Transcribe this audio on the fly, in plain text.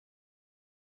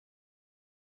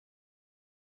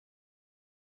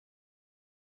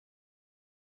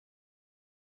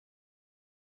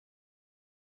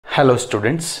Hello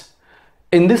students,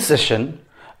 in this session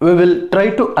we will try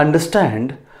to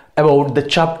understand about the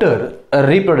chapter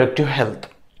reproductive health.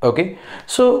 Okay,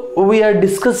 so we are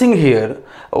discussing here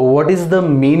what is the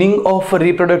meaning of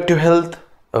reproductive health,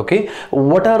 okay,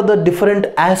 what are the different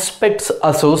aspects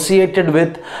associated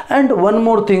with, and one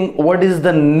more thing, what is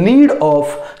the need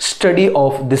of study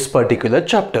of this particular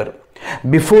chapter.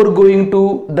 Before going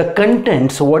to the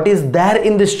contents, what is there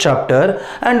in this chapter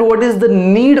and what is the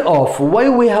need of why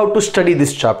we have to study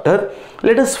this chapter,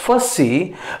 let us first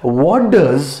see what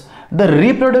does the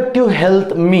reproductive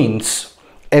health means.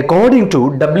 According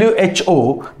to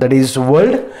WHO, that is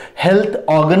World Health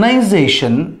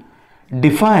Organization,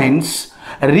 defines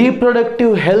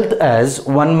reproductive health as,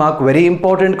 one mark, very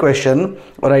important question,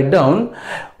 write down.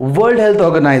 World Health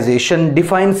Organization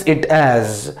defines it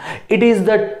as, it is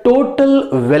the total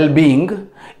well-being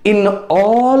in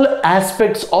all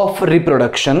aspects of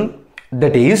reproduction,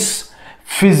 that is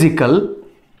physical,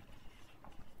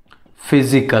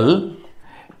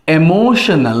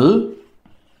 emotional,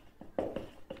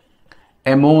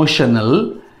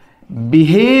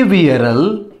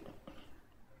 behavioral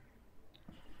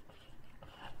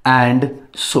and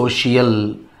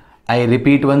social. I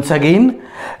repeat once again,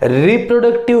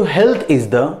 reproductive health is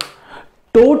the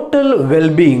total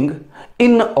well-being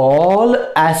in all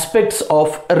aspects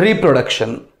of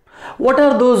reproduction. What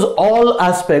are those all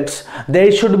aspects?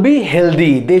 They should be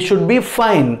healthy, they should be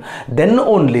fine. Then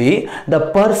only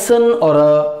the person or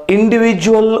a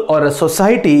individual or a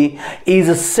society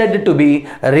is said to be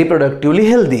reproductively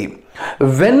healthy.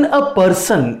 When a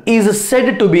person is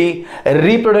said to be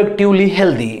reproductively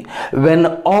healthy,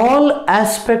 when all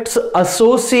aspects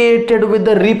associated with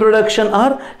the reproduction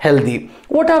are healthy.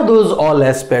 What are those all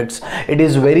aspects? It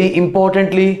is very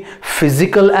importantly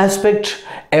physical aspect,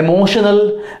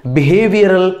 emotional,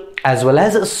 behavioral as well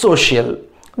as social.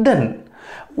 Then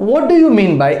what do you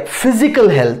mean by physical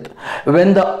health?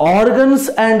 When the organs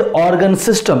and organ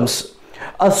systems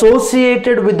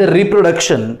associated with the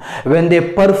reproduction, when they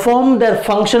perform their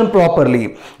function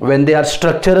properly, when they are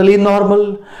structurally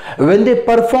normal, when they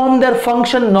perform their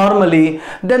function normally,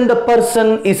 then the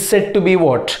person is said to be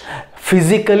what?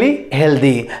 Physically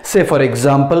healthy. Say for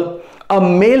example, a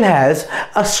male has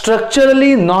a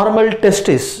structurally normal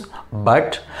testis,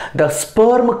 but the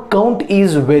sperm count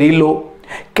is very low.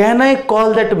 Can I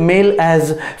call that male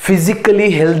as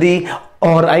physically healthy,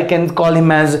 or I can call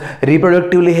him as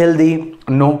reproductively healthy?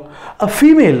 No. A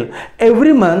female,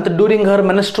 every month during her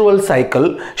menstrual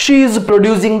cycle, she is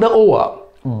producing the ova.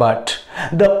 But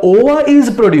the ova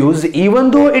is produced even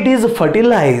though it is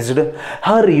fertilized,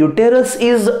 her uterus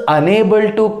is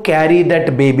unable to carry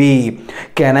that baby.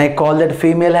 Can I call that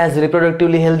female as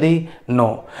reproductively healthy?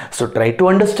 No. So try to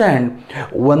understand,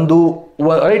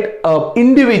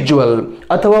 individual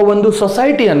ಅಥವಾ ಒಂದು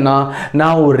ಸೊಸೈಟಿಯನ್ನ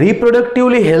ನಾವು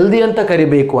reproductively healthy ಅಂತ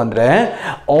ಕರಿಬೇಕು ಅಂದ್ರೆ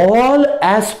all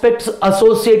aspects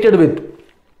associated with,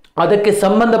 ಅದಕ್ಕೆ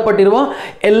ಸಂಬಂಧಪಟ್ಟಿರುವ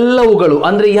ಎಲ್ಲವುಗಳು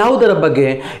ಅಂದ್ರೆ ಯಾವುದರ ಬಗ್ಗೆ?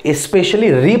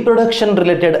 Especially reproduction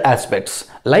related aspects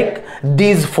like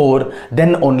these four,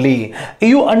 then only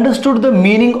you understood the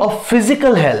meaning of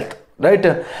physical health, right?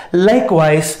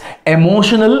 Likewise,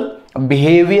 emotional,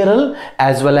 behavioral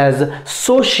as well as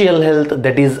social health,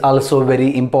 that is also very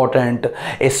important,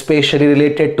 especially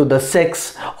related to the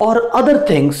sex or other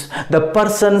things. The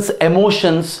person's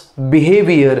emotions,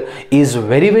 behavior is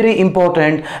very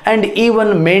important, and even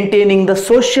maintaining the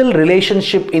social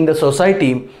relationship in the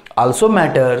society also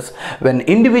matters. When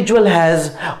individual has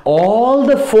all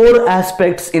the four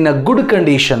aspects in a good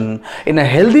condition, in a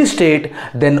healthy state,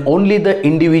 then only the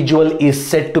individual is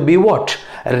said to be what?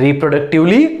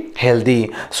 Reproductively healthy.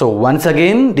 So once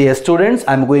again, dear students,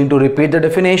 I am going to repeat the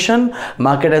definition,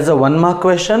 mark it as a 1 mark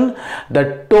question. The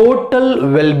total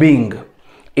well-being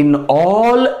in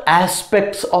all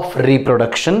aspects of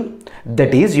reproduction,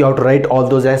 that is, you have to write all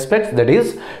those aspects, that is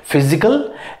physical,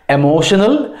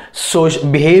 emotional,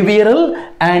 behavioral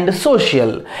and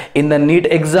social. In the NEET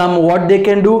exam, what they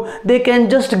can do? They can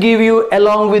just give you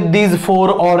along with these four,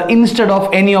 or instead of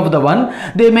any of the one,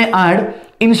 they may add,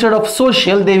 instead of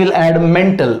social they will add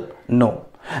mental. No.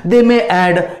 They may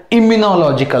add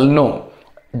immunological. No.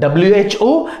 WHO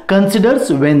considers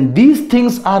when these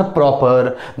things are proper,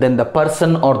 then the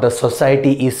person or the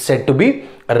society is said to be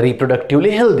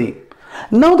reproductively healthy.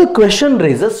 Now the question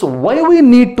raises, why we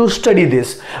need to study this?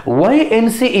 Why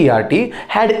NCERT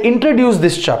had introduced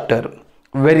this chapter?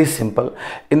 Very simple.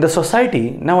 In the society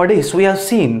nowadays, we have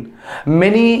seen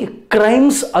many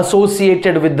crimes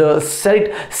associated with the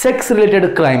sex related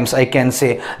crimes, I can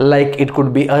say, like it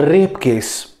could be a rape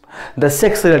case, the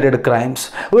sex related crimes.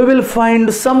 We will find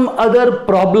some other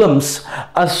problems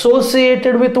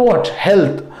associated with what?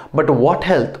 Health, But what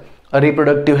health?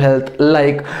 Reproductive health,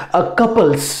 like a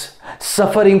couple's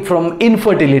suffering from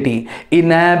infertility,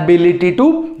 inability to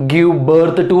give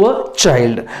birth to a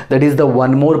child. That is the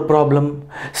one more problem.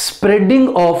 Spreading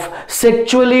of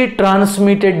sexually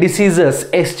transmitted diseases,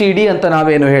 STD ಅಂತ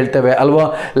ನಾವೇನು ಹೇಳ್ತೇವೆ ಅಲ್ವಾ,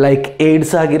 like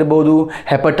AIDS ಆಗಿರ್ಬೋದು,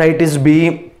 hepatitis B,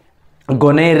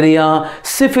 gonorrhea,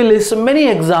 syphilis, many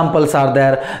examples are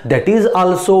there. That is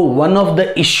also one of the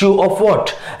issue of what?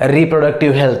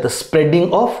 Reproductive health, spreading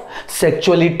of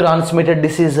sexually transmitted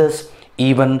diseases.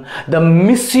 Even the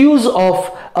misuse of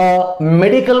a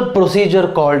medical procedure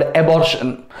called abortion.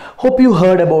 Hope you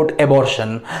heard about abortion,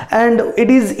 and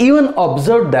it is even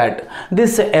observed that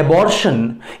this abortion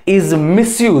is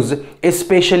misused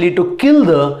especially to kill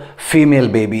the female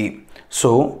baby.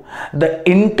 So the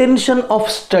intention of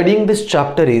studying this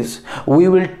chapter is we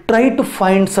will try to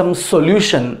find some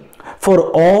solution for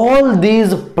all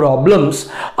these problems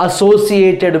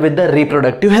associated with the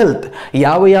reproductive health.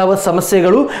 ಯಾವ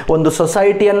ಸಮಸ್ಯೆಗಳು ಒಂದು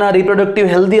ಸೊಸೈಟಿಯನ್ನು reproductive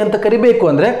healthy ಅಂತ ಕರಿಬೇಕು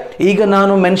ಅಂದರೆ ಈಗ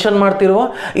ನಾನು mention ಮಾಡ್ತಿರುವ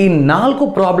ಈ 4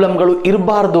 ಪ್ರಾಬ್ಲಮ್ಗಳು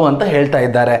ಇರಬಾರ್ದು ಅಂತ ಹೇಳ್ತಾ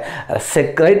ಇದ್ದಾರೆ.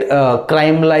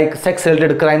 Crime like sex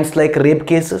related crimes like rape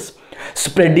cases,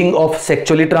 spreading of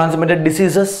sexually transmitted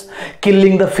diseases,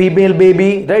 killing the female baby,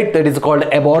 right, that is called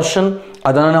abortion,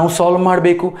 adana now solve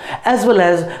ಮಾಡಬೇಕು. As well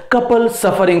as couple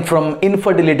suffering from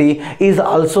infertility is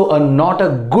also not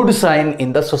a good sign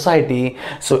in the society.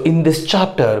 So in this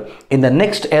chapter, in the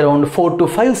next around 4 to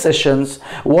 5 sessions,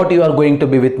 what you are going to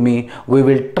be with me, we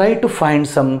will try to find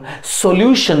some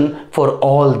solution for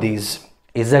all these.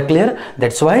 Is that clear?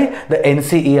 That's why the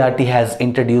NCERT has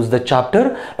introduced the chapter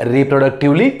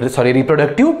reproductive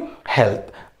health.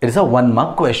 It is a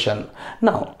 1-mark question.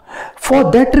 Now, for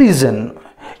that reason,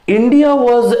 India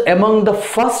was among the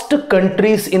first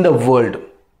countries in the world,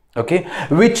 okay,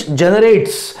 which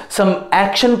generates some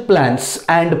action plans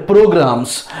and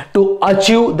programs to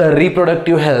achieve the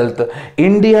reproductive health.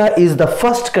 India is the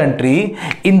first country.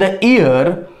 In the year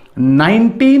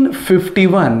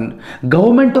 1951,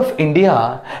 Government of India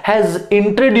has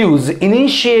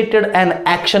initiated an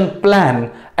action plan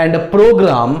and a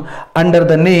program under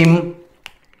the name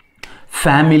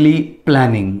family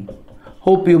planning.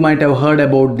 Hope you might have heard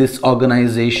about this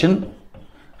organization.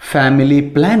 Family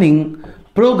planning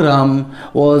program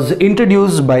was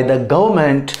introduced by the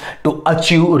government to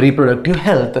achieve reproductive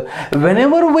health.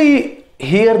 Whenever we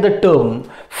hear the term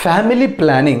family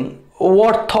planning,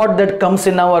 what thought that comes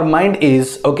in our mind is,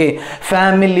 okay,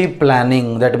 family planning,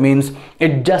 that means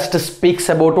it just speaks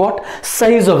about what?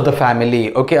 Size of the family.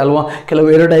 Okay alwa, ಕೆಲವು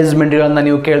advertisement ಗಳನ್ನ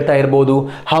ನೀವು ಕೇಳ್ತಾ ಇರಬಹುದು,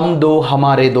 ಹಮ್ದೋ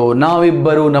ಹಮಾರೆದೋ,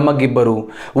 ನಾವಿಬ್ಬರು ನಮಗಿಬ್ಬರು,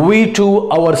 we two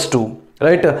ours two,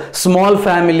 right? Small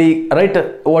family, right?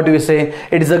 What do we say?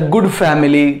 It is a good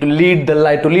family to lead the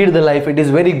life, it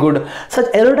is very good. Such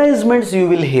advertisements you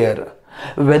will hear.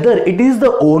 Whether it is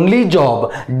the only job,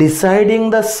 deciding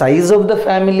the size of the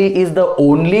family is the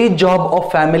only job of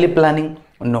family planning?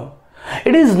 No,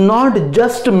 it is not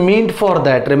just meant for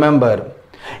that. Remember,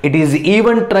 it is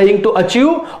even trying to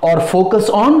achieve or focus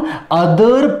on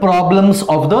other problems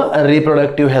of the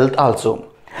reproductive health also.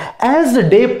 As the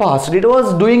day passed, it was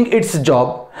doing its job,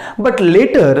 but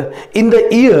later in the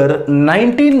year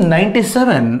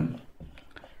 1997,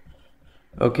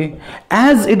 okay,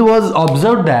 as it was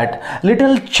observed that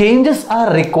little changes are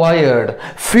required,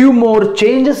 few more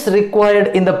changes required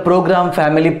in the program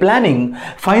family planning.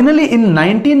 Finally in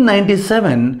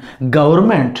 1997,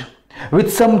 government with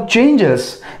some changes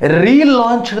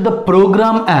relaunched the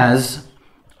program as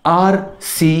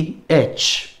RCH.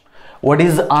 What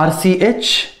is RCH?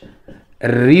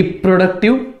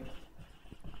 Reproductive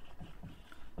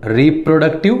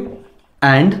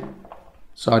and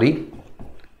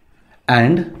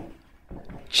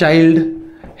child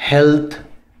health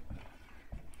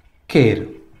care.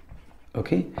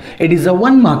 Okay, it is a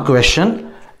 1-mark question.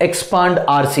 Expand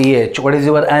RCH. What is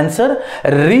your answer?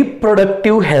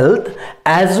 Reproductive health,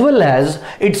 as well as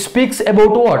it speaks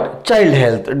about what? Child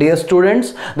health. Dear students,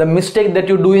 the mistake that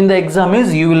you do in the exam is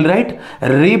you will write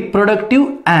reproductive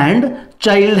and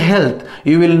child health.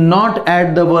 You will not add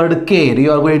the word care.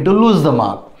 You are going to lose the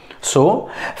mark. So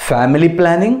family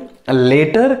planning,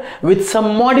 later with some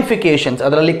modifications,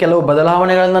 ಅದರಲ್ಲಿ ಕೆಲವು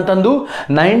ಬದಲಾವಣೆಗಳನ್ನು ತಂದು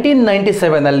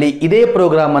 1997 ಅಲ್ಲಿ ಇದೇ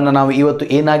program ಅನ್ನು ನಾವು ಇವತ್ತು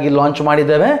ಏನಾಗಿ ಲಾಂಚ್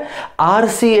ಮಾಡಿದ್ದೇವೆ?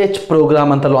 RCH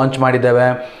ಪ್ರೋಗ್ರಾಮ್ ಅಂತ ಲಾಂಚ್ ಮಾಡಿದ್ದೇವೆ.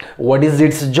 What is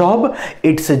its job?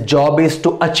 Its job is to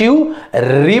achieve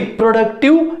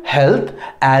reproductive health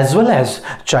as well as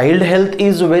child health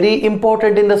is very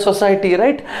important in the society,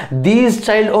 right? These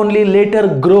child only later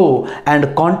grow and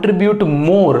contribute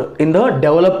more in the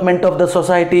development of the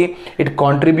society. It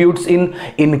contributes in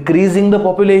increasing increasing the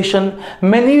population,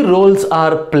 many roles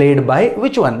are played by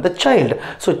which one? The child.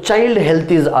 So child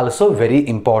health is also very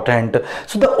important.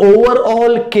 So the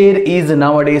overall care is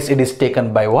nowadays it is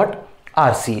taken by what?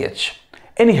 RCH.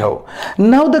 Anyhow,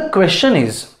 now the question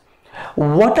is,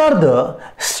 what are the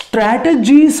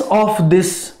strategies of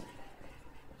this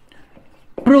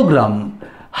program?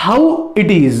 How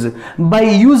it is, by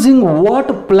using what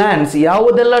plans,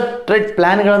 ಯಾವುದೆಲ್ಲ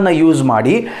ಪ್ಲಾನ್ಗಳನ್ನು use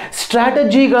ಮಾಡಿ,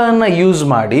 ಸ್ಟ್ರಾಟಜಿಗಳನ್ನು use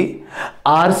ಮಾಡಿ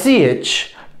RCH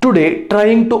today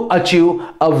trying to achieve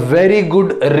a very good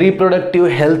reproductive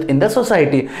health in the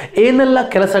society. ಏನೆಲ್ಲ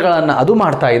ಕೆಲಸಗಳನ್ನು ಅದು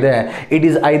ಮಾಡ್ತಾ ಇದೆ? It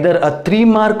is either a 3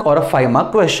 mark or a 5 mark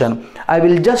question. I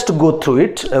will just go through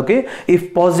it, okay? If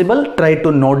possible, try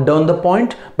to note down the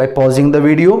point by pausing the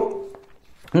video.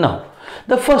 Now,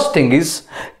 the first thing is,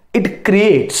 it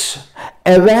creates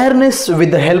awareness with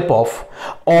the help of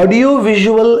audio,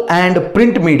 visual and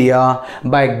print media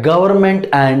by government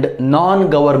and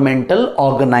non-governmental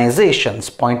organizations.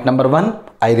 Point number 1,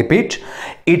 I repeat,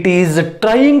 it is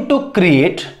trying to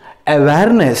create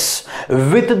awareness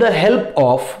with the help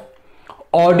of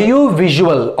audio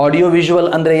visual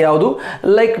ಅಂದ್ರೆ ಯಾವುದು?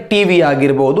 Like TV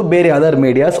ಆಗಿರಬಹುದು, ಬೇರೆ other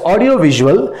medias, audio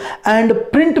visual and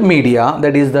print media,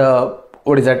 that is the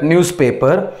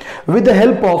newspaper, with the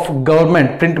help of government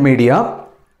print media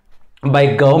by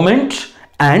government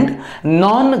and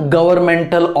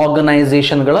non-governmental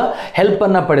organization ಗಳ help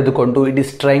ಅನ್ನು ಪಡೆದುಕೊಂಡು it is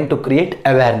trying to create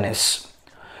awareness.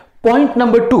 Point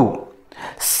number 2,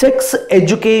 sex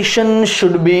education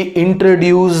should be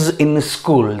introduced in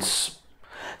schools.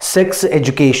 Sex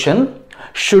education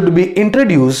should be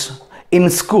introduced in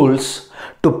schools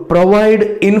to provide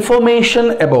information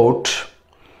about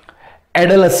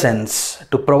adolescence,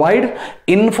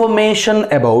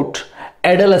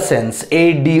 adolescence,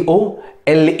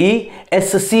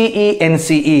 ADOLESCENCE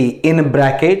in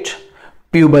bracket,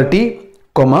 puberty,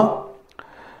 comma,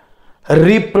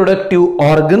 reproductive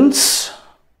organs,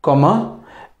 comma,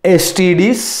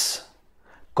 STDs,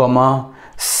 comma,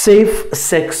 safe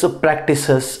sex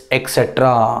practices, etc.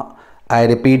 I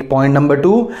repeat, point number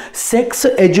 2, sex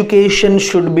education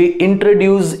should be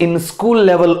introduced in school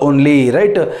level only,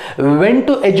 right? When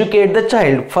to educate the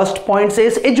child? First point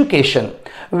says education.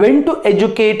 When to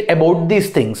educate about these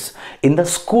things? In the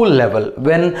school level.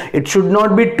 When it should not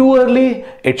be too early,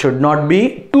 it should not be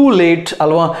too late.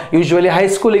 Alva, usually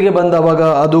high school ಗೆ ಬಂದವಾಗ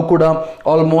ಅದು ಕೂಡ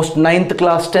almost 9th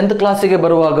class 10th class ಗೆ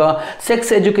ಬರುವಾಗ sex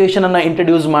education ಅನ್ನು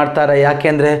introduce ಮಾಡ್ತಾರೆ.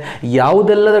 ಯಾಕೆಂದ್ರೆ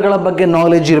ಯಾವುದೆಲ್ಲದರ ಬಗ್ಗೆ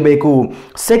knowledge ಇರಬೇಕು.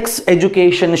 Sex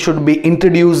education should be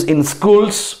introduced in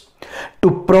schools to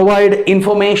provide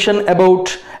information about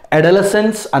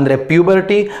adolescence ಅಂದ್ರೆ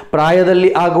ಪ್ಯೂಬರ್ಟಿ, ಪ್ರಾಯದಲ್ಲಿ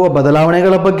ಆಗುವ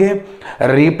ಬದಲಾವಣೆಗಳ ಬಗ್ಗೆ,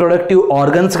 ರೀಪ್ರೊಡಕ್ಟಿವ್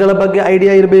ಆರ್ಗನ್ಸ್ಗಳ ಬಗ್ಗೆ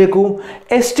ಐಡಿಯಾ ಇರಬೇಕು,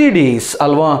 STDs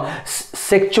ಅಲ್ವಾ,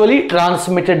 sexually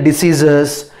transmitted diseases,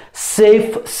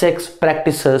 safe sex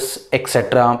practices,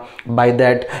 etc. By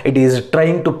that it is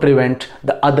trying to prevent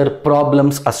the other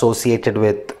problems associated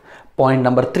with. Point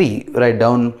number 3, write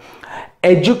down,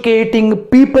 educating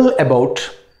people about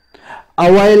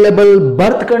available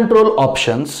birth control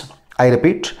options. I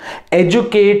repeat,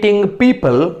 educating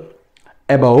people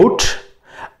about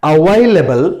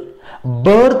available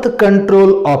birth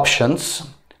control options,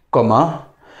 comma,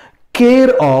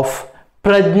 care of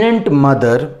pregnant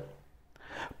mother,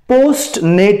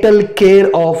 postnatal care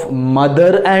of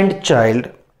mother and child,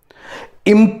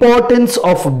 importance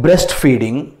of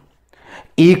breastfeeding,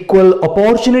 equal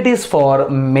opportunities for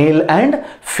male and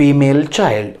female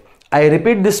child. I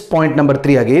repeat this point number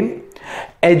 3 again.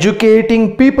 Educating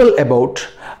people about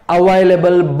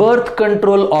available birth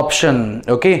control option.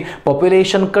 Okay,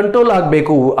 population control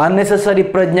ಆಗಬೇಕು, unnecessary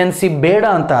pregnancy ಬೇಡ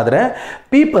ಅಂತ ಆದ್ರೆ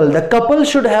the couple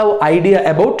should have idea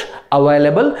about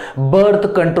available birth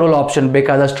control option.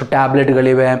 ಬೇಕಾದಷ್ಟು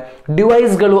ಟ್ಯಾಬ್ಲೆಟ್ಗಳಿವೆ,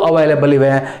 ಡಿವೈಸ್ಗಳು available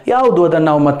ಇವೆ, ಯಾವುದು ಅದನ್ನು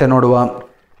ನಾವು ಮತ್ತೆ ನೋಡುವ,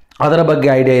 ಅದರ ಬಗ್ಗೆ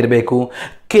ಐಡಿಯಾ ಇರಬೇಕು.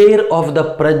 Care of the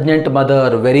pregnant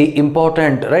mother, very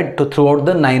important, right, throughout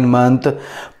the 9 month.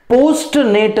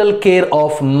 Postnatal care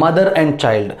of mother and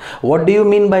child. What do you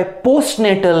mean by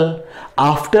postnatal?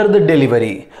 After the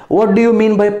delivery. What do you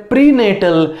mean by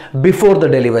prenatal? Before the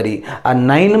delivery. A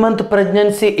 9-month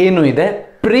pregnancy ಏನು ಇದೆ?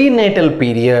 Prenatal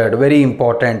period, very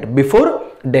important, before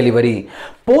delivery.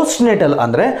 Postnatal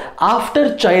ಅಂದ್ರೆ after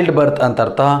child birth ಅಂತ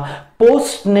ಅರ್ಥ.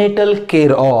 Postnatal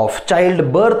care of, child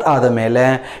birth ಆದ ಮೇಲೆ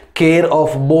care of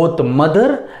both mother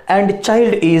and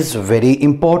child is very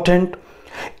important.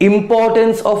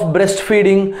 Importance of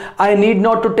breastfeeding, I need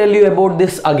not to tell you about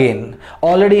this again.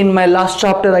 Already in my last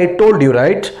chapter I told you,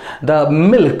 right? The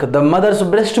milk, the mother's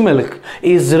breast milk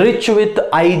is rich with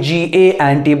IgA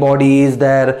antibodies.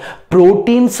 Their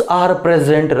proteins are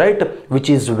present, right? Which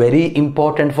is very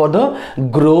important for the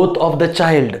growth of the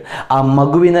child. ಆ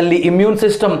ಮಗುವಿನಲ್ಲಿ immune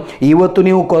system, ಇವತ್ತು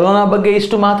ನೀವು corona ಬಗ್ಗೆ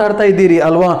ಇಷ್ಟು ಮಾತಾಡ್ತಾ ಇದ್ದೀರಿ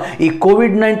ಅಲ್ವಾ? ಈ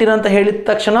COVID-19 ಅಂತ ಹೇಳಿದ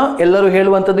ತಕ್ಷಣ ಎಲ್ಲರೂ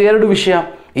ಹೇಳುವಂಥದ್ದು ಎರಡು ವಿಷಯ.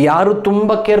 ಯಾರು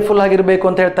ತುಂಬ ಕೇರ್ಫುಲ್ ಆಗಿರಬೇಕು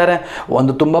ಅಂತ ಹೇಳ್ತಾರೆ?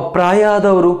 ಒಂದು ತುಂಬ ಪ್ರಾಯ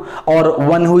ಆದವರು, R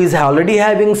one who is already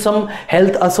having some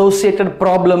health associated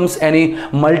problems, any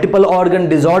multiple organ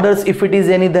disorders if it is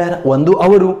any there, ಒಂದು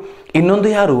ಅವರು. ಇನ್ನೊಂದು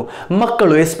ಯಾರು?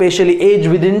 ಮಕ್ಕಳು, especially age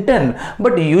within 10.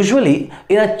 But usually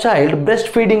in a child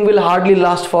breast feeding will hardly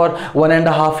last for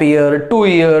 1.5 year, 2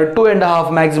 year, 2.5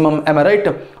 maximum. Am I right?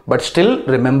 But still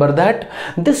remember that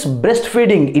this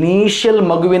breastfeeding, initial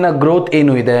ಮಗುವಿನ growth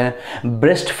ಏನು ಇದೆ,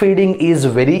 breast feeding is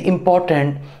very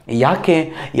important.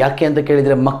 ಯಾಕೆ ಅಂತ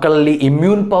ಕೇಳಿದರೆ ಮಕ್ಕಳಲ್ಲಿ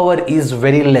immune power is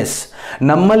very less.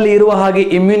 ನಮ್ಮಲ್ಲಿ ಇರುವ ಹಾಗೆ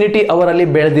ಇಮ್ಯುನಿಟಿ ಅವರಲ್ಲಿ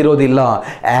ಬೆಳೆದಿರೋದಿಲ್ಲ.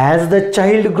 As the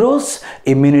child gross,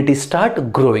 immunity start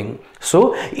growing. So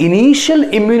initial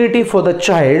immunity for the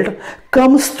child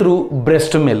comes through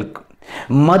breast milk.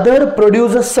 Mother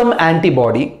produces some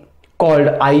antibody called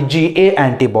IgA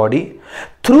antibody.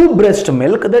 Through breast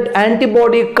milk, that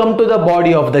antibody come to the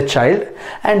body of the child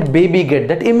and baby get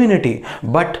that immunity.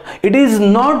 But it is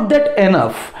not that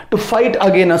enough to fight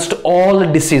against all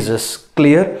diseases.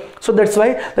 Clear? So that's why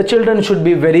the children should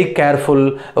be very careful.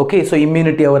 Okay, so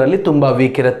immunity ಅವರಲ್ಲಿ ತುಂಬ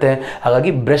weak ಇರುತ್ತೆ.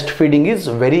 ಹಾಗಾಗಿ breast feeding is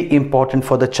very important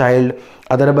for the child.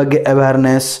 ಅದರ ಬಗ್ಗೆ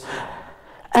awareness,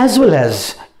 as well as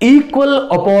equal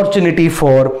opportunity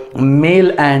for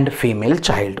male and female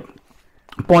child.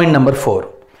 Point number 4.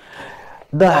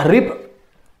 The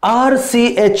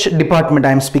RCH department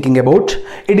I am speaking about,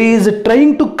 it is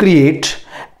trying to create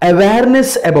awareness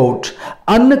about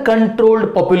uncontrolled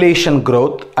population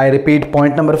growth. I repeat,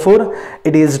 point number 4,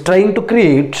 it is trying to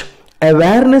create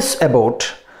awareness about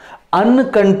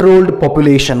uncontrolled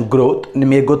population growth.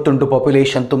 ನಿಮಗೆ ಗೊತ್ತುಂಟು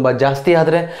population ತುಂಬ ಜಾಸ್ತಿ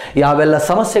ಆದರೆ ಯಾವೆಲ್ಲ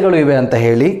ಸಮಸ್ಯೆಗಳು ಇವೆ ಅಂತ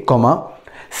ಹೇಳಿ,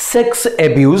 sex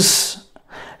abuse,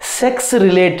 sex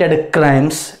related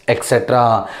crimes etcetera.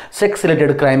 Sex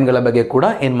related ಕ್ರೈಮ್ಗಳ ಬಗ್ಗೆ ಕೂಡ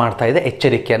ಏನು ಮಾಡ್ತಾ ಇದೆ,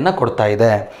 ಎಚ್ಚರಿಕೆಯನ್ನು ಕೊಡ್ತಾ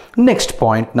ಇದೆ. Next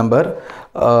point number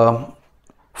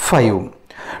 5.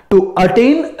 To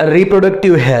attain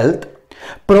reproductive health,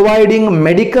 providing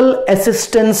medical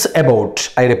assistance about,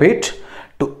 I repeat,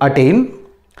 to attain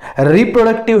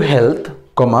reproductive health,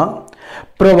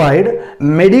 provide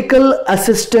medical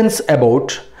assistance about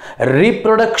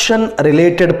reproduction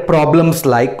related problems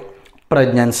like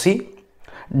pregnancy,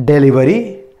 delivery,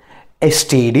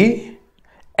 STD,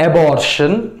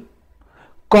 abortion,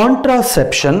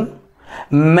 contraception,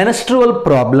 menstrual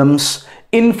problems,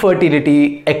 infertility,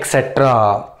 etc.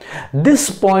 This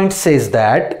point says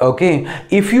that, okay,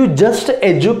 if you just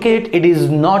educate, it is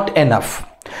not enough.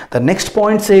 The next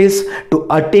point says to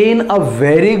attain a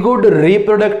very good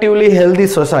reproductively healthy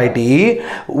society,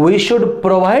 we should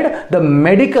provide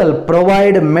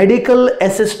medical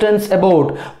assistance about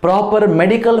proper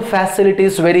medical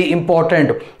facilities. Very important.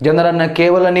 ಜನರನ್ನ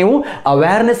ಕೇವಲ ನೀವು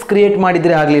awareness create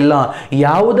ಮಾಡಿದ್ರೆ ಆಗಲಿಲ್ಲ.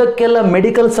 ಯಾವುದಕ್ಕೆಲ್ಲ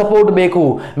medical support ಬೇಕು,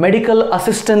 medical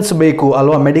assistance ಬೇಕು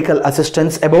ಅಲ್ವಾ? Medical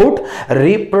assistance about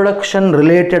reproduction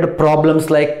related problems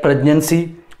like pregnancy,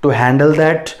 to handle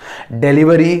that,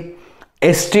 delivery,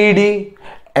 STD,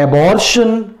 abortion,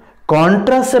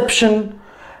 contraception,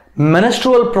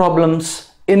 menstrual problems,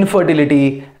 infertility,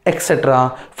 etc.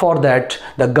 For that,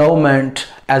 the government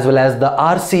as well as the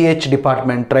RCH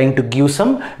department trying to give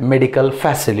some medical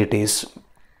facilities.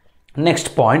 Next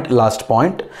point, last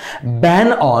point, ban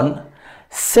on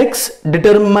sex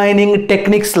determining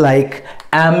techniques like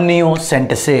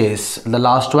amniocentesis. The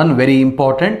last one, very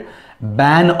important,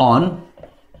 ban on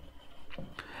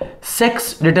sex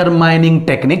determining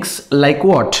techniques like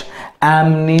what?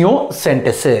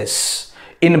 Amniocentesis.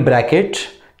 In bracket,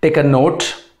 take a note,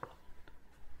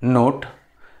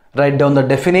 write down the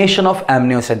definition of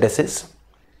amniocentesis.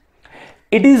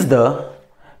 It is the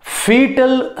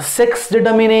fetal sex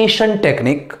determination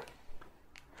technique.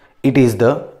 It is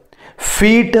the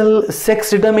fetal sex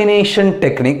determination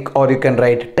technique, or you can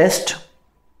write test,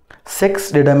 sex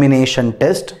determination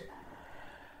test,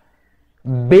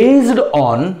 based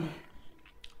on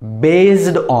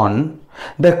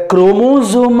the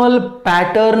chromosomal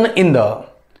pattern in the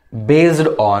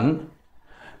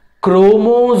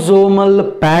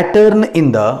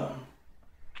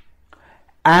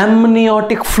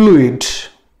amniotic fluid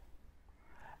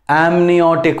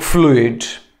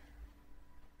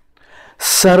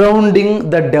surrounding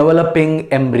the developing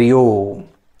embryo.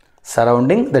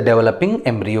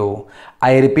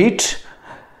 I repeat,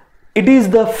 It is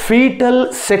the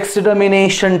fetal sex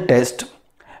determination test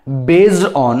based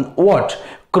on what?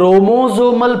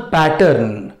 Chromosomal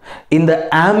pattern in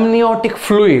the amniotic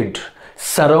fluid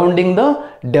surrounding the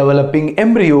developing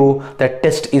embryo. That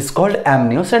test is called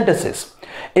amniocentesis.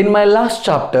 In my last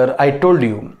chapter, I told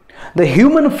you the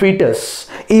human fetus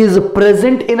is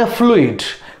present in a fluid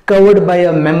covered by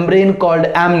a membrane called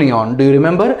amnion. Do you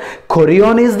remember?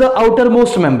 Chorion is the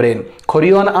outermost membrane.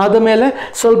 Chorion ಆದಮೇಲೆ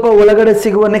ಸ್ವಲ್ಪ ಒಳಗಡೆ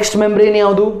ಸಿಗುವ next membrane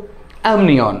ಯಾವುದು?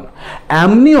 Amnion.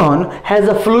 Amnion has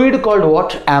a fluid called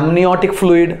what? Amniotic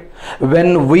fluid. When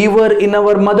we were in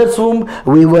our mother's womb,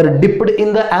 we were dipped in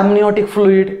the amniotic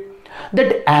fluid.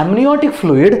 That amniotic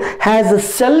fluid has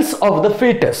cells of the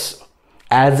fetus,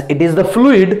 as it is the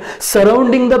fluid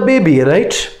surrounding the baby,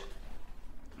 right?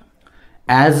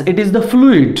 As it is the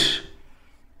fluid.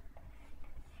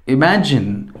 Imagine,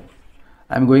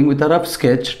 I'm going with a rough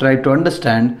sketch, try to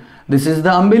understand. This is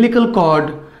the umbilical cord.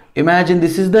 Imagine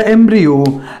this is the embryo,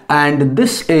 and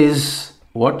this is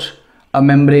what? A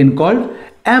membrane called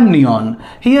amnion.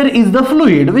 Here is the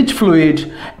fluid. Which fluid?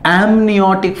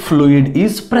 Amniotic fluid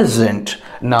is present.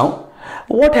 Now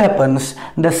what happens?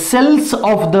 The cells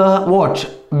of the what?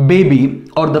 Baby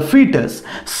or the fetus,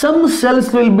 some cells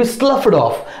will be sloughed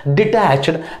off,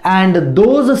 detached, and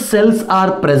those cells are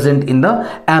present in the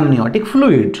amniotic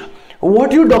fluid.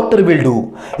 What you doctor will do?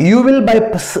 You will, by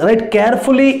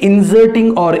carefully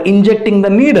inserting or injecting the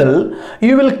needle,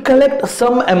 you will collect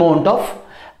some amount of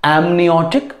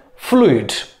amniotic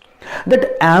fluid. That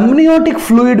amniotic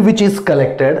fluid which is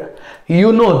collected,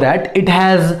 you know that it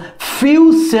has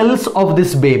few cells of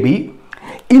this baby.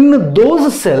 In those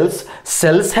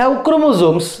cells have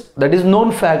chromosomes. That is known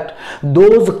fact.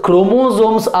 Those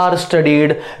chromosomes are studied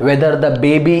whether the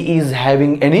baby is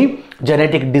having any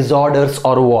genetic disorders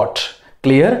or what.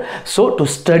 Clear? So to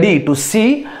study, to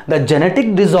see the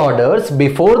genetic disorders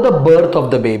before the birth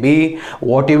of the baby,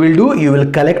 what you will do? You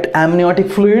will collect amniotic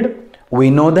fluid. We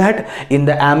know that in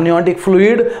the amniotic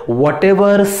fluid,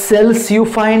 whatever cells you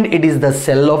find, it is the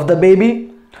cell of the baby.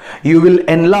 You will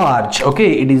enlarge,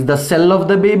 okay, it is the cell of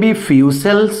the baby, few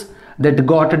cells that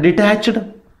got detached.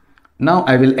 Now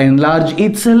I will enlarge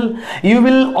each cell. You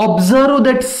will observe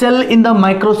that cell in the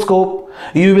microscope.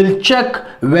 You will check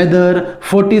whether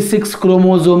 46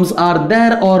 chromosomes are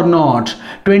there or not,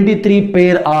 23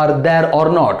 pair are there or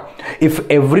not. If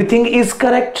everything is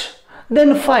correct,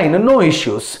 then fine, no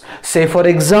issues. Say for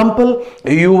example,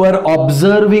 you were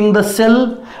observing the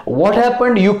cell. What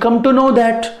happened? You come to know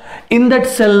that in that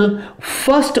cell,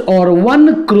 first or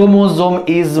one chromosome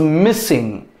is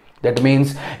missing. That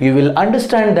means you will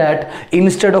understand that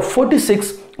instead of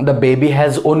 46, the baby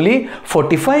has only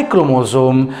 45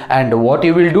 chromosome. And what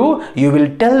you will do? You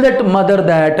will tell that mother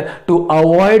that to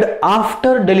avoid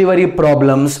after delivery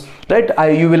problems, right?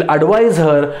 You will advise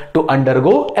her to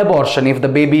undergo abortion. If the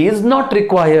baby is not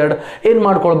required, ಏನು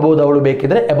ಮಾಡ್ಕೊಳ್ಬಹುದು? ಅವಳು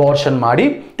ಬೇಕಿದ್ರೆ abortion ಮಾಡಿ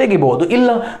ತೆಗಿಬಹುದು. ಇಲ್ಲ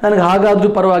ನನಗೆ ಹಾಗಾದ್ರೂ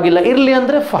ಪರವಾಗಿಲ್ಲ ಇರಲಿ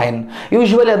ಅಂದ್ರೆ ಫೈನ್.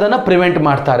 ಯೂಶುವಲಿ ಅದನ್ನ ಪ್ರಿವೆಂಟ್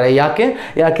ಮಾಡ್ತಾರೆ.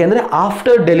 ಯಾಕೆಂದ್ರೆ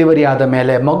ಆಫ್ಟರ್ ಡೆಲಿವರಿ ಆದ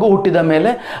ಮೇಲೆ, ಮಗು ಹುಟ್ಟಿದ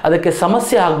ಮೇಲೆ ಅದಕ್ಕೆ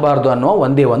ಸಮಸ್ಯೆ ಆಗಬಾರ್ದು ಅನ್ನೋ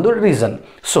ಒಂದೇ ಒಂದು reason.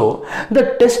 So the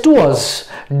test was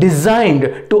designed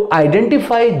to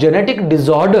identify genetic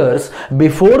disorders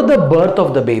before the birth of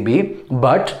the baby,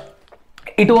 but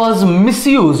it was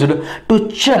misused to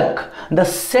check the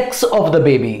sex of the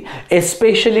baby,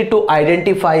 especially to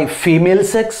identify female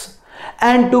sex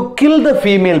and to kill the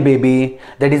female baby.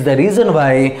 That is the reason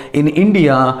why in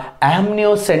India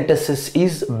amniocentesis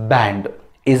is banned.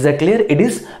 Is that clear? It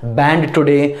is banned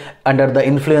today under the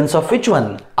influence of which one?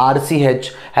 RCH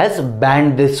has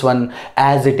banned this one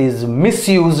as it is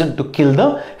misused to kill the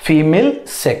female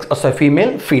sex or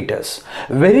female fetus.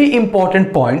 Very important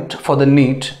point for the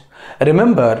NEET.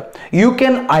 Remember, you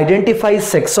can identify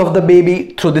sex of the baby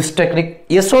through this technique.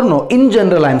 Yes or no? In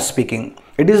general, I am speaking.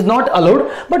 It is not allowed,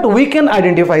 but we can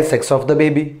identify sex of the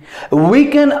baby. We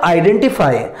can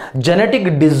identify genetic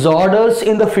disorders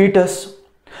in the fetus.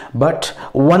 But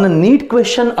one NEET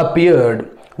question appeared.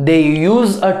 They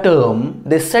used a term.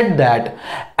 They said that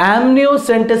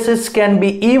amniocentesis can be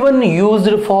even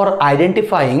used for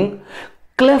identifying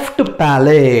cleft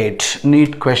palate.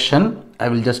 NEET question. I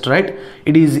will just write.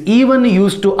 It is even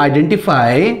used to identify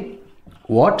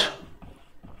what?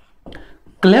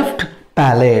 Cleft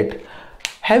palate.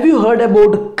 Have you heard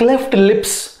about cleft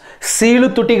lips? Seelu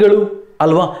tutigalu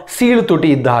alva? Seelu tuti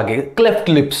idda hage. Cleft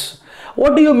lips.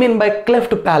 What do you mean by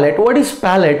cleft palate? What is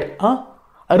palate?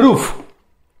 A roof.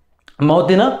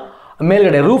 Mouthina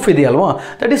ಮೇಲ್ಗಡೆ roof ಇದೆಯಲ್ವಾ?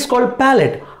 That is called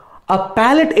palate. A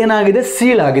palate ಏನಾಗಿದೆ?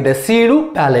 ಸೀಳಾಗಿದೆ. ಸೀಳು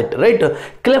palate, right?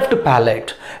 Cleft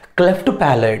palate. Cleft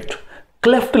palate.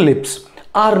 Cleft lips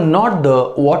are not the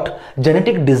what?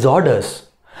 Genetic disorders.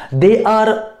 They are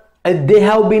they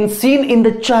have been seen in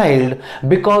the child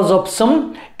because of some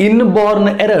inborn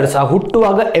errors. ಆ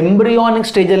ಹುಟ್ಟುವಾಗ embryonic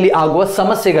stage ಅಲ್ಲಿ ಆಗುವ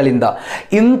ಸಮಸ್ಯೆಗಳಿಂದ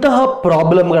ಇಂತಹ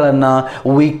ಪ್ರಾಬ್ಲಮ್ಗಳನ್ನ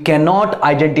we cannot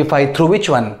identify through which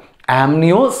one?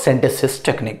 Amniocentesis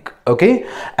technique. Okay,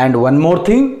 and one more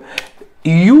thing,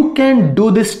 you can do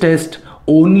this test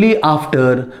only after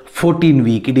 14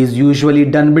 weeks. It is usually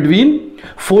done between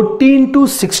 14 to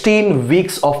 16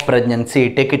 weeks of pregnancy.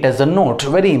 Take it as a note,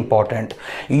 very important.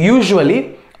 Usually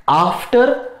after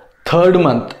 3rd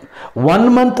month,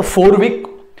 1 month 4 week,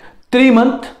 3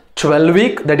 month 12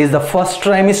 week, that is the first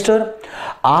trimester.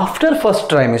 After first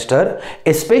trimester,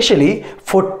 especially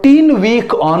 14 week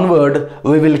onward,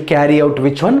 we will carry out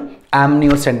which one?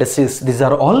 Amniocentesis. These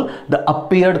are all the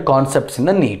appeared concepts in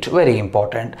the NEET. Very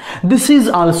important. This is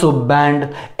also banned.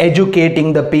 Educating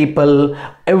the people,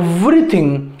 everything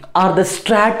are the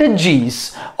strategies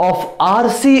of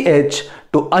RCH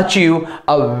to achieve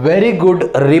a very good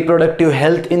reproductive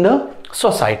health in the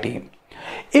society.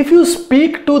 If you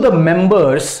speak to the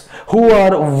members who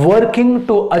are working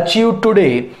to achieve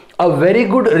today a very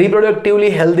good reproductively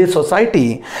healthy society,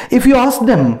 if you ask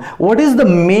them what is the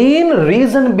main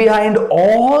reason behind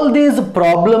all these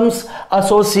problems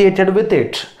associated with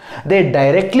it, they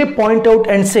directly point out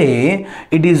and say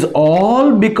it is all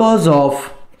because of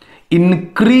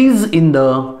increase in the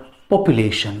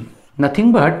population. Nothing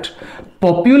but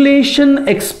population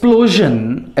explosion,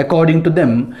 according to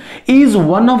them, is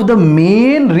one of the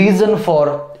main reason for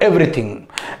everything.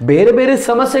 ಬೇರೆ ಬೇರೆ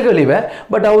ಸಮಸ್ಯೆಗಳಿವೆ,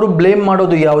 but ಅವರು blame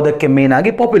ಮಾಡೋದು ಯಾವುದಕ್ಕೆ? Main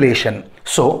ಆಗಿ population.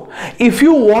 So if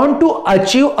you want to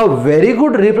achieve a very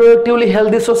good reproductively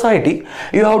healthy society,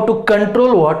 you have to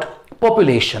control what?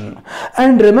 Population.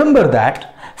 And remember that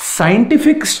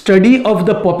scientific study of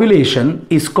the population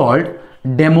is called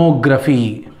demography.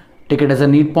 Take it as a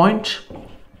neat point.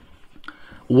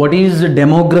 What is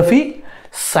demography?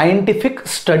 Scientific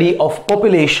study of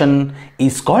population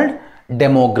is called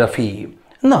demography.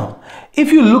 Now, if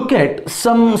you look at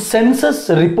some census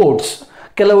reports,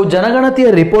 ಕೆಲವು ಜನಗಣತಿಯ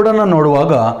report ಅನ್ನು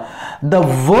ನೋಡುವಾಗ, the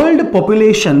world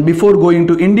population, before going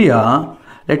to India,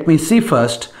 let me see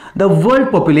first, the world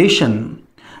population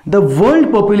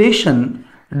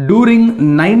during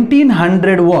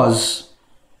 1900 was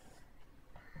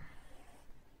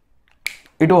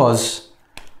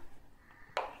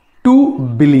 2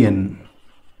 billion.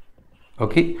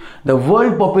 Okay, the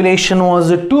world population was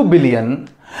 2 billion.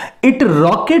 It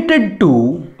rocketed to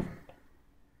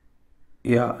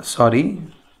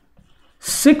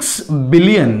 6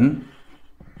 billion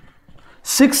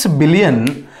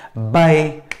by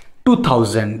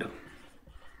 2000,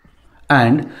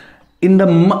 and in the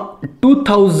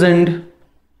 2011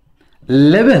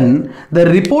 the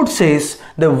report says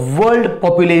the world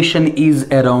population is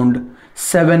around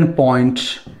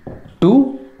 7.2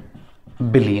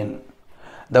 billion.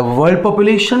 The world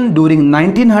population during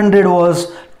 1900 was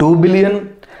 2 billion.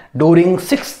 During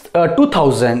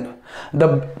 2000 the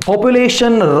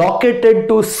population rocketed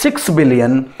to 6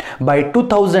 billion. By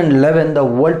 2011 the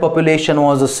world population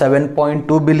was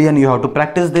 7.2 billion. You have to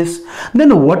practice this.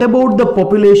 Then what about the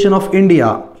population of India?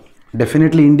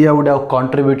 Definitely India would have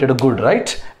contributed good, right?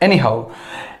 Anyhow,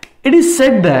 it is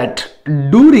said that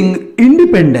during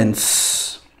independence,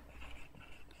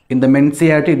 in the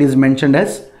NCERT it is mentioned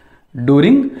as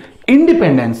during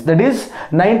independence, that is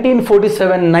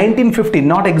 1947, 1950,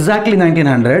 not exactly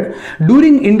 1900.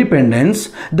 During independence,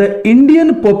 the Indian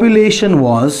population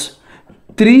was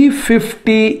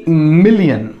 350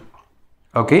 million.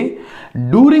 Okay,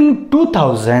 during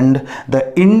 2000 the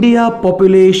India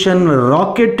population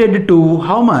rocketed to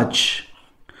how much?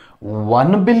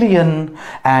 1 billion,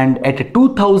 and at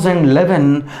 2011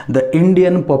 the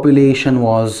Indian population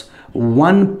was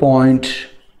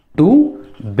 1.2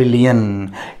 billion.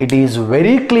 It is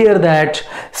very clear that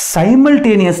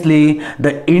simultaneously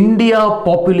the India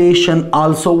population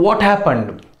also what happened?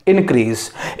 Increase.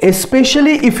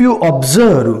 Especially if you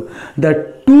observe the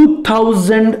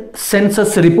 2000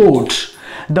 census report,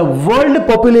 the world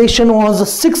population was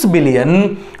 6 billion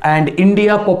and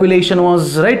India population was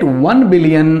 1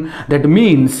 billion. That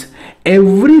means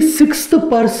every 6th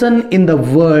person in the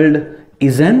world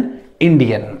is an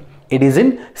Indian. It is in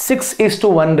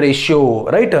 6:1 ratio,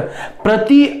 right?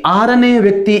 ಪ್ರತಿ 6ನೇ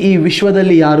ವ್ಯಕ್ತಿ ಈ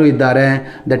ವಿಶ್ವದಲ್ಲಿ ಯಾರು ಇದ್ದಾರೆ?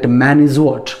 That man is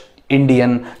what?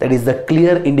 Indian. That is the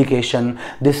clear indication.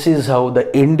 This is how the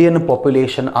Indian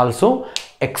population also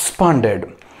expanded.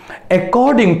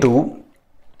 According to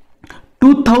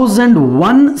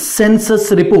 2001 census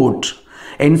report,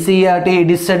 NCERT it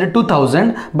is said 2000,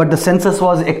 but the census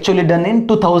was actually done in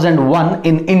 2001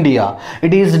 in India.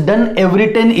 It is done every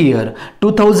 10 years.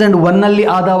 2001 ನಲ್ಲಿ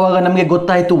ಆದವಾಗ ನಮಗೆ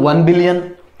ಗೊತ್ತಾಯಿತು 1 billion.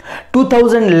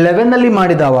 2011 ಅಲ್ಲಿ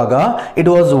ಮಾಡಿದವಾಗ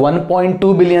it was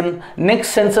 1.2 billion.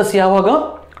 Next census ಯಾವಾಗ?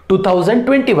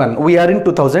 2021. We are in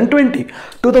 2020.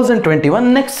 2021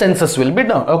 next census will be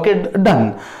done. Okay, done.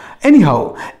 Anyhow,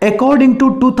 according to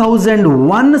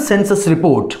 2001 census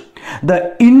report, the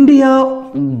India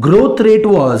growth rate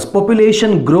was,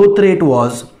 population growth rate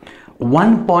was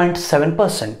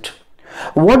 1.7%.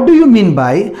 What do you mean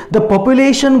by the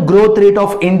population growth rate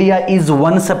of India is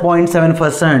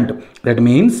 1.7%? That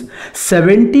means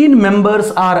 17 members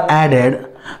are added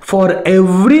for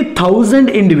every 1,000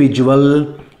 individual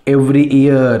every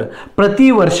year. ಪ್ರತಿ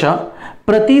ವರ್ಷ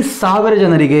ಪ್ರತಿ 1000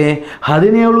 ಜನರಿಗೆ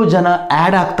 17 ಜನ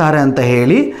add ಆಗ್ತಾರೆ ಅಂತ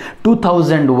ಹೇಳಿ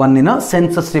 2001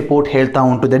 census report ಹೇಳ್ತಾ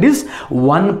ಉಂಟು. That is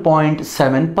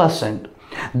 1.7%.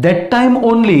 That time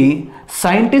only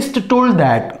scientists told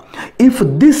that if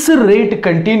this rate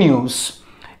continues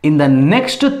in the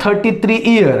next 33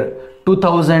 year,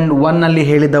 2001 ನಲ್ಲಿ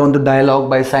ಹೇಳಿದ ಒಂದು dialog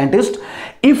by scientist,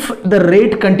 if the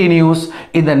rate continues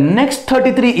in the next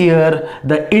 33 year,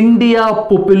 the India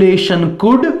population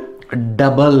could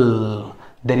double.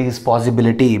 There is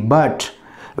possibility. But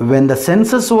when the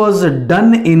census was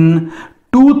done in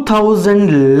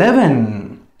 2011,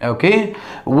 okay,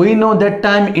 we know that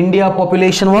time India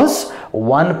population was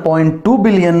 1.2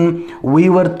 billion. We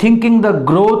were thinking the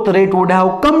growth rate would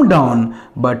have come down,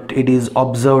 but it is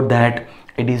observed that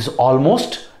it is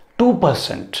almost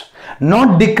 2%. Not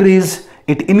decrease,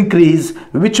 it increase,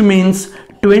 which means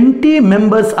 20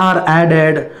 members are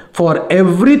added for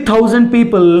every 1,000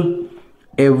 people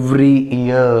every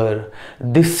year.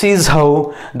 This is how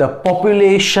the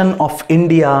population of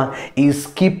India is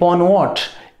keep on what?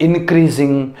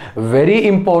 Increasing. Very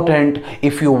important.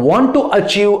 If you want to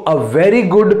achieve a very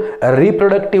good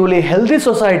reproductively healthy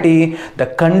society, the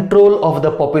control of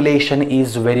the population is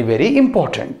very, very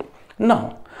important. Now,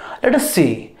 let us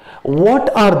see what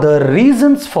are the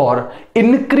reasons for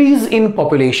increase in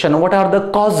population. What are the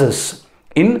causes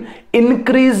in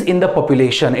increase in the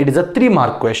population? It is a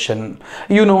 3-mark question.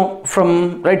 You know, from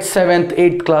 7th,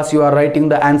 8th class, you are writing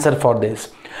the answer for this.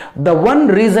 The one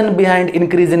reason behind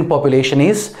increase in population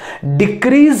is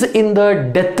decrease in the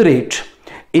death rate,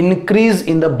 increase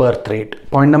in the birth rate.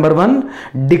 Point number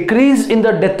 1, decrease in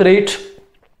the death rate,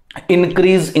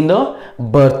 increase in the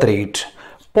birth rate.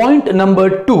 Point number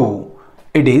 2,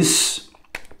 it is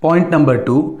point number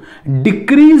 2,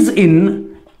 decrease in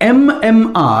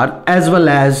MMR as well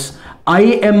as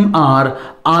IMR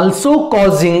also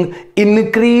causing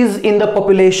increase in the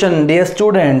population. Dear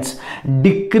students,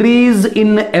 decrease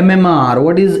in MMR.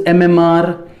 What is MMR?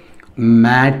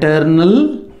 Maternal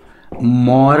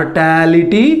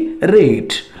mortality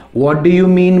rate. What do you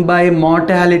mean by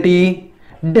mortality?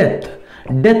 Death.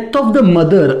 Death of the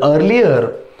mother earlier.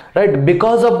 Right,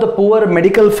 because of the poor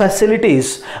medical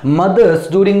facilities, mothers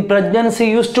during pregnancy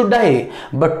used to die.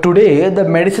 But today the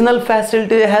medicinal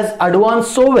facility has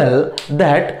advanced so well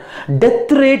that death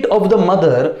rate of the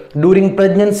mother during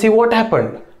pregnancy, what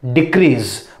happened?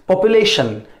 Decrease. Population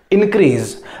increase.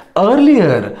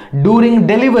 Earlier during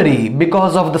delivery,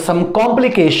 because of some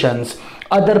complications,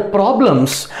 other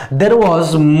problems, there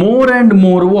was more and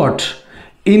more what?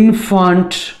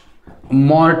 Infant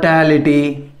mortality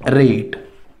rate.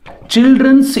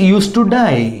 Childrens used to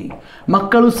die.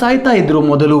 ಮಕ್ಕಳು ಸಾಯ್ತಾ ಇದ್ರು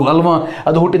ಮೊದಲು ಅಲ್ವಾ,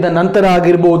 ಅದು ಹುಟ್ಟಿದ ನಂತರ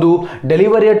ಆಗಿರ್ಬೋದು,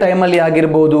 ಡೆಲಿವರಿಯ ಟೈಮಲ್ಲಿ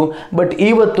ಆಗಿರ್ಬೋದು. ಬಟ್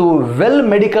ಇವತ್ತು well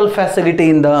medical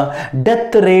ಫ್ಯಾಸಿಲಿಟಿಯಿಂದ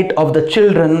death rate of the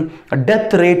children,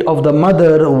 death rate of the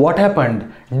mother, what happened?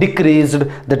 Decreased.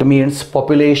 That means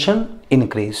population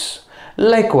increase.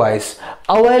 Likewise,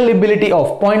 availability of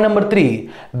point number 3,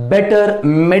 better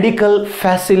medical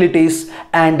facilities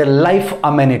and life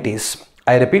amenities.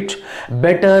 I repeat,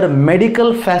 better medical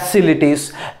facilities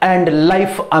and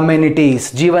life amenities.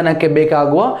 ಜೀವನಕ್ಕೆ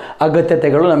ಬೇಕಾಗುವ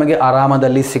ಅಗತ್ಯತೆಗಳು ನಮಗೆ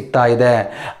ಆರಾಮದಲ್ಲಿ ಸಿಗ್ತಾ ಇದೆ.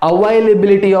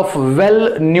 Availability of well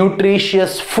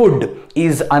nutritious food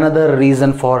is another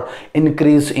reason for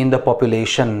increase in the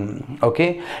population. Okay,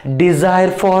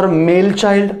 desire for male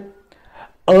child,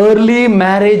 early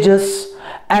marriages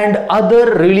and other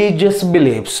religious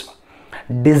beliefs.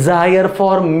 Desire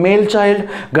for male child,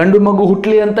 ಗಂಡು ಮಗು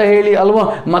ಹುಟ್ಟಲಿ ಅಂತ ಹೇಳಿ ಅಲ್ವಾ,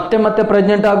 ಮತ್ತೆ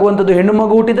ಪ್ರೆಗ್ನೆಂಟ್ ಆಗುವಂಥದ್ದು. ಹೆಣ್ಣು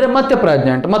ಮಗು ಹುಟ್ಟಿದ್ರೆ ಮತ್ತೆ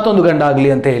ಪ್ರೆಗ್ನೆಂಟ್, ಮತ್ತೊಂದು ಗಂಡ ಆಗಲಿ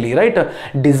ಅಂತ ಹೇಳಿ, right?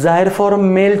 Desire for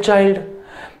male child,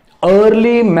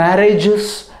 early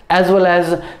marriages as well as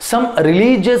some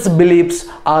religious beliefs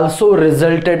also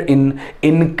resulted in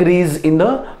increase in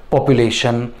the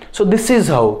population. So this is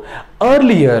how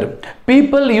earlier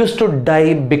people used to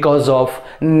die because of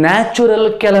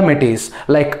natural calamities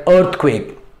like earthquake,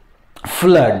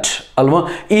 flood ಅಲ್ವಾ,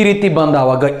 ಈ ರೀತಿ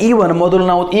ಬಂದಾವಾಗ even ಮೊದಲು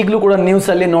ನಾವು ಈಗಲೂ ಕೂಡ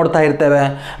ನ್ಯೂಸಲ್ಲಿ ನೋಡ್ತಾ ಇರ್ತೇವೆ,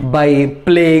 by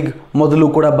plague ಮೊದಲು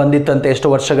ಕೂಡ ಬಂದಿತ್ತಂತೆ ಎಷ್ಟು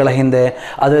ವರ್ಷಗಳ ಹಿಂದೆ,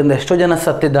 ಅದರಿಂದ ಎಷ್ಟೋ ಜನ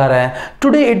ಸತ್ತಿದ್ದಾರೆ.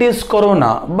 Today it is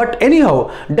corona, but anyhow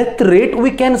death rate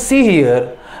we can see here,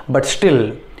 but still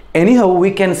anyhow we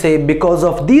can say because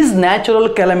of these natural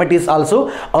calamities also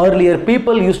earlier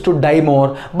people used to die more,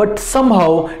 but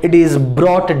somehow it is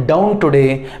brought down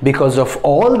today. Because of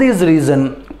all these reason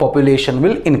population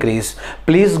will increase.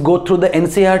 Please go through the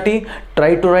NCERT,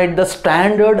 try to write the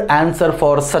standard answer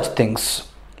for such things.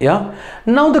 Yeah,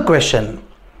 now the question,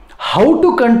 how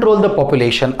to control the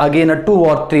population? Again a 2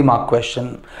 or 3 mark question.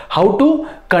 How to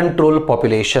control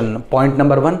population? Point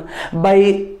number 1, by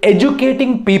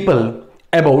educating people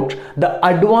about the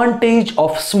advantage of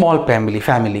small family.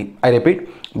 I repeat,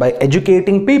 by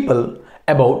educating people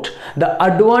about the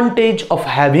advantage of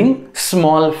having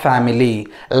small family,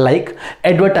 like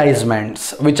advertisements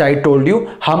which I told you,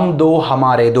 hum do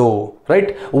hamare do, right,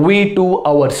 we too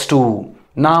ours too,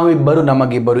 ನಾವಿಬ್ಬರು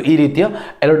ನಮಗಿಬ್ಬರು, ಈ ರೀತಿಯ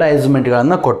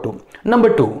ಅಡ್ವರ್ಟೈಸ್ಮೆಂಟ್ಗಳನ್ನು ಕೊಟ್ಟು.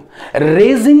 Number 2,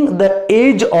 raising the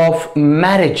age of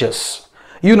marriages.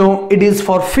 You know, it is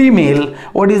for female,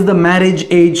 what is the marriage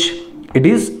age? It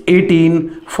is 18,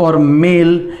 for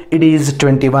male it is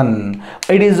 21.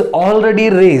 It is already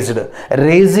raised,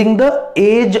 raising the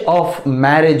age of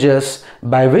marriages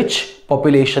by which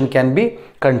population can be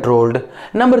controlled.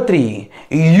 Number 3,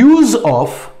 use of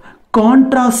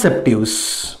contraceptives.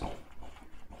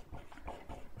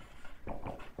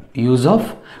 Use of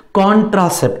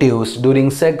contraceptives during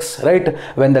sex, right,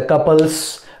 when the couples,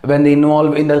 when they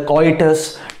involve in the coitus,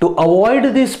 to avoid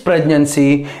this pregnancy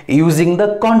using the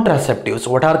contraceptives.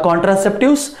 What are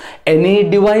contraceptives? Any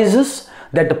devices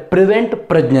that prevent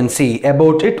pregnancy.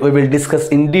 About it we will discuss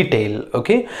in detail.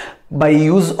 Okay, by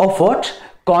use of what?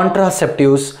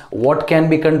 Contraceptives, what can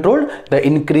be controlled? The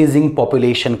increasing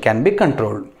population can be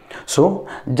controlled. So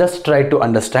just try to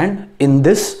understand. In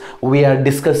this we are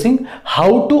discussing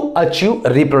how to achieve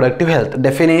reproductive health.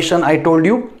 Definition I told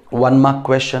you, 1 mark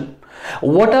question.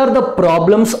 What are the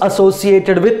problems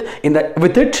associated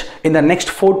with it? In the next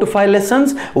 4 to 5 lessons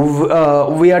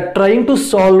we are trying to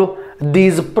solve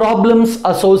these problems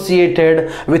associated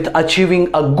with achieving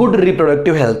a good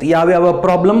reproductive health. ಯಾವ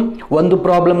problem? ಒಂದು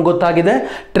problem ಗೊತ್ತಾಗಿದೆ,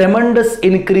 tremendous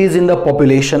increase in the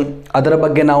population, ಅದರ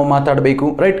ಬಗ್ಗೆ ನಾವು ಮಾತಾಡಬೇಕು,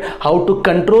 right, how to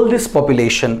control this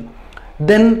population.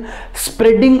 Then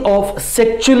spreading of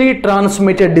ಸೆಕ್ಚುಲಿ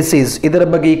transmitted disease, ಇದರ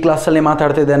ಬಗ್ಗೆ ಈ ಕ್ಲಾಸಲ್ಲಿ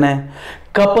ಮಾತಾಡ್ತಿದ್ದೇನೆ.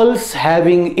 Couples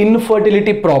having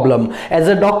infertility problem, as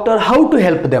a doctor how to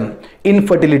help them,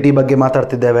 infertility ಬಗ್ಗೆ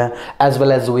ಮಾತಾಡ್ತಿದ್ದೇವೆ. As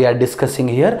well as we are discussing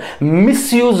here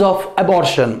misuse of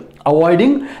abortion,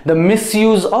 avoiding the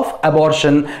misuse of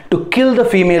abortion to kill the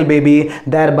female baby,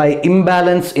 thereby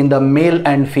imbalance in the male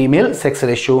and female sex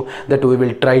ratio, that we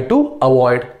will try to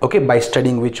avoid, okay, by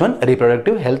studying which one?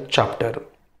 Reproductive health chapter.